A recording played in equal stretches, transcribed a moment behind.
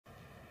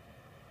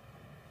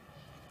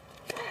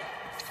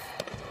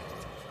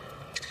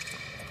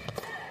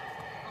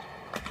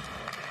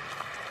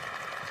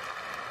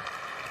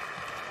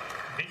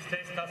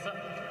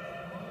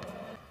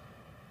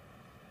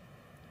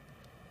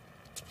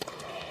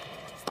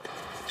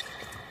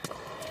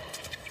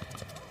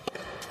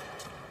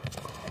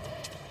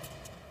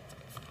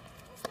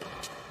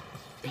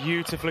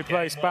Beautifully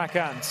placed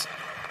backhand.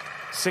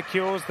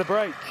 Secures the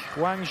break.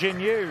 Wang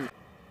Xinyu.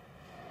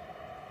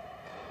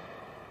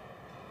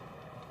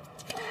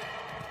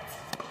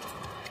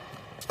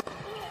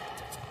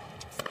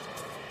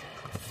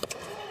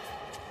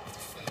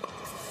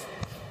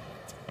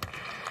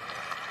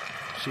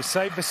 She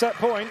saved the set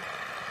point.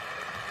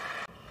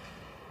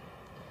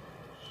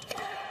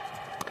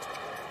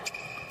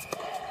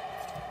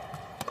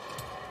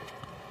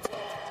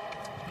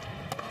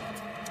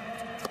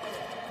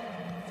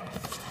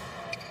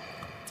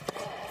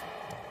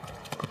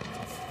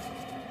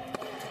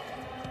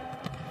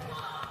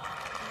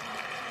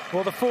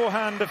 Well, the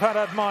forehand of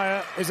Haddad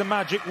Maia is a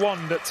magic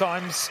wand at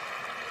times.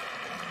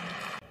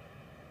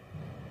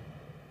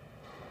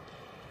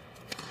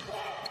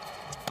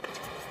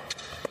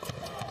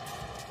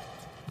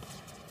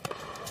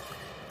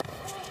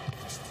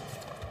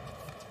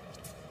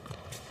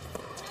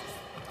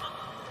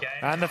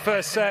 And the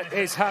first set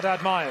is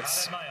Haddad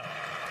Maia's.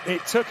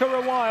 It took her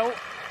a while,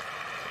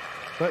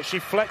 but she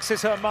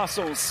flexes her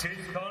muscles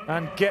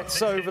and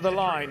gets over the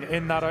line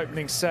in that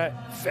opening set.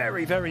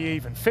 Very, very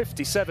even.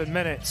 57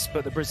 minutes,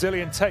 but the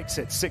Brazilian takes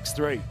it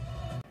 6-3.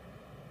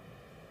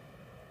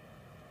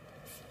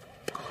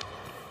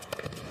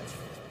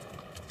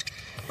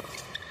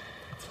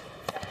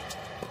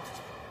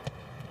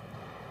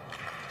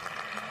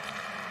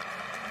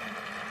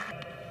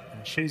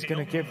 And she's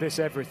going to give this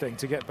everything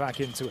to get back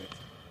into it.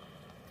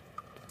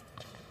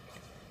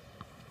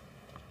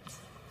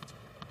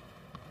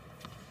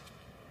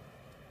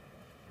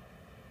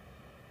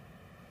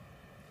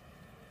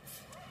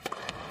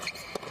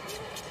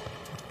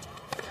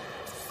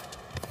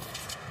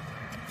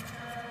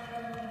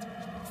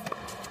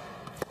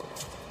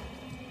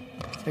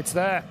 It's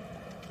there.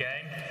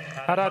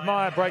 Haddad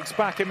Maia breaks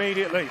back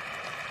immediately.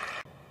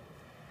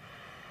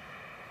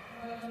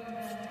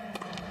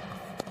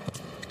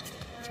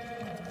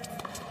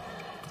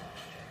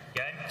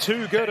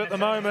 Too good at the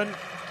moment.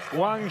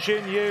 Wang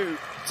Xinyu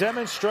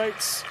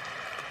demonstrates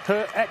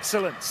her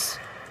excellence.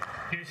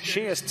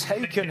 She has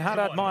taken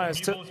Haddad Maia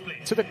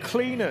to the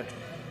cleaner.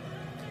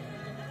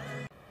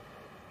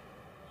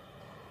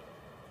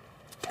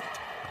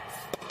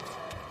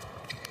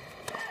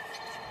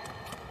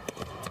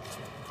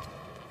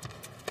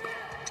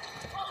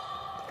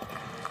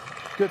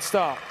 Good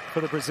start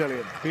for the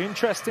Brazilian. Be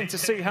interesting to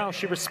see how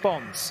she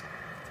responds.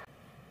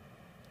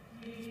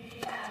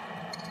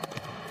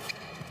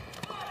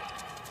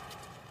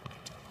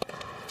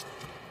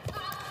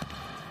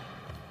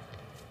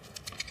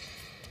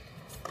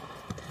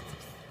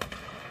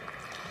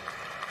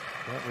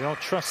 Well, the old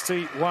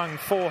trusty Wang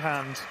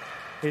forehand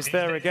is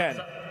there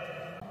again.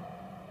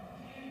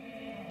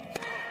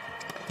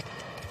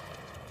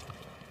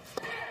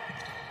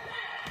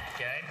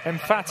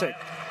 Emphatic.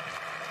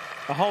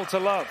 A hole to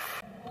love.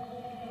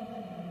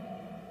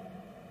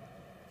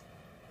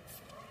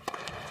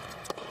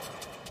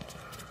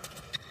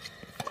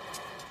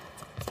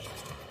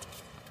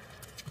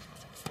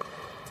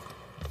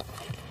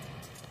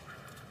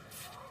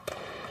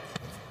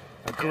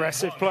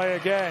 Aggressive play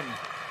again.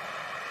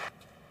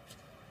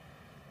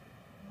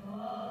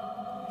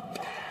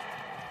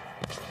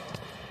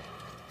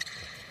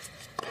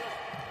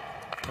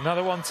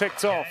 Another one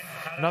ticked off.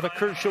 Another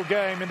crucial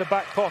game in the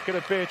back pocket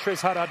of Beatriz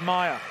Haddad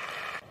Maia.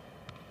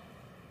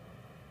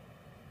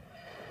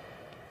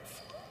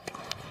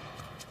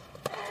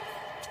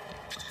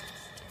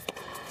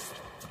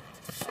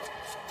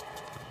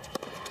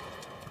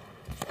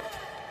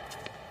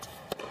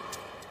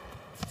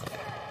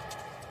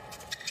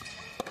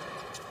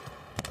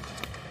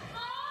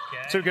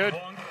 Too good.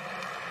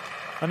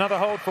 Another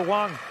hold for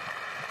Wang.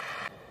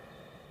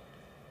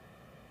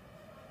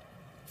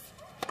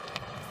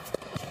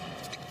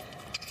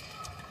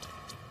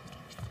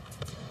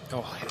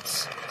 Oh,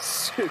 it's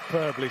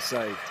superbly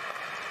saved.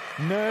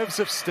 Nerves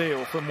of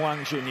steel from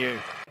Wang Xinyu.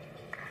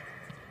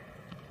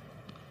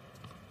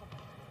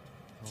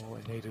 Oh,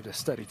 it needed a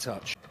steady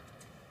touch.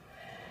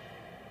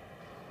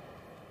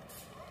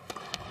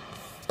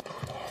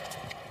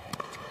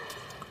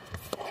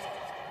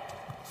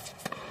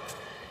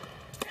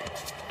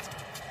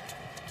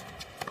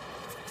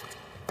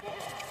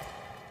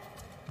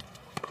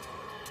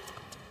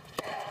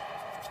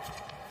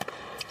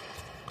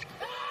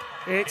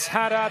 It's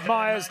Haddad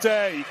Maia's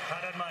day.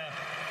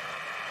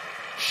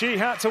 She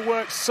had to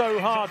work so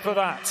hard for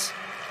that.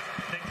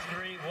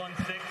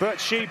 But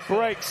she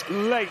breaks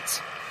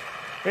late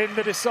in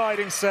the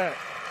deciding set.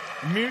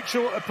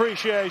 Mutual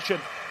appreciation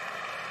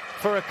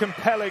for a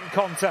compelling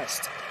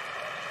contest.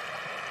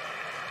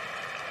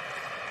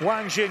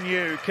 Wang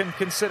Xinyu can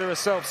consider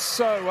herself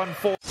so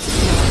unfortunate.